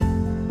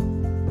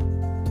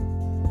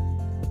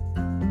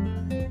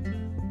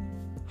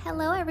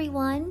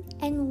everyone,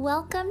 and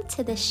welcome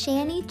to the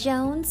Shani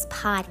Jones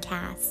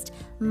podcast.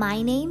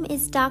 My name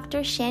is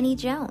Dr. Shani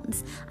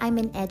Jones. I'm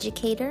an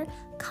educator,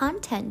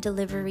 content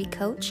delivery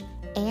coach,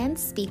 and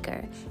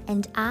speaker,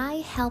 and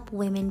I help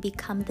women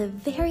become the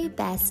very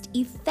best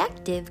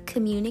effective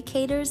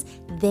communicators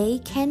they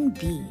can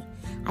be.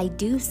 I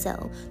do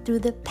so through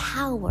the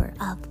power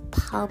of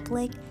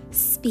public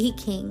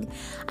speaking.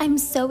 I'm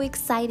so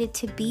excited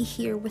to be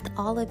here with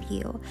all of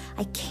you.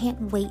 I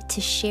can't wait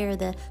to share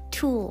the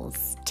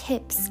tools,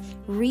 tips,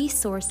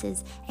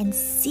 resources, and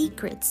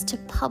secrets to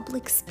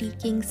public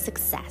speaking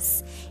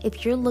success.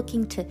 If you're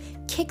looking to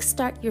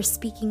kickstart your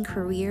speaking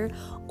career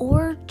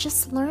or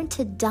just learn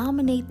to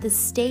dominate the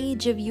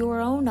stage of your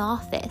own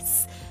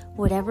office,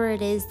 whatever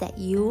it is that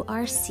you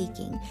are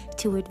seeking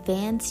to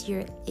advance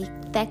your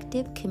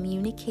effective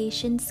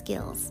communication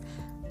skills,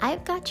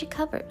 I've got you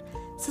covered.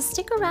 So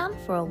stick around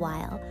for a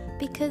while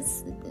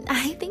because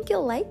I think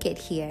you'll like it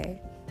here.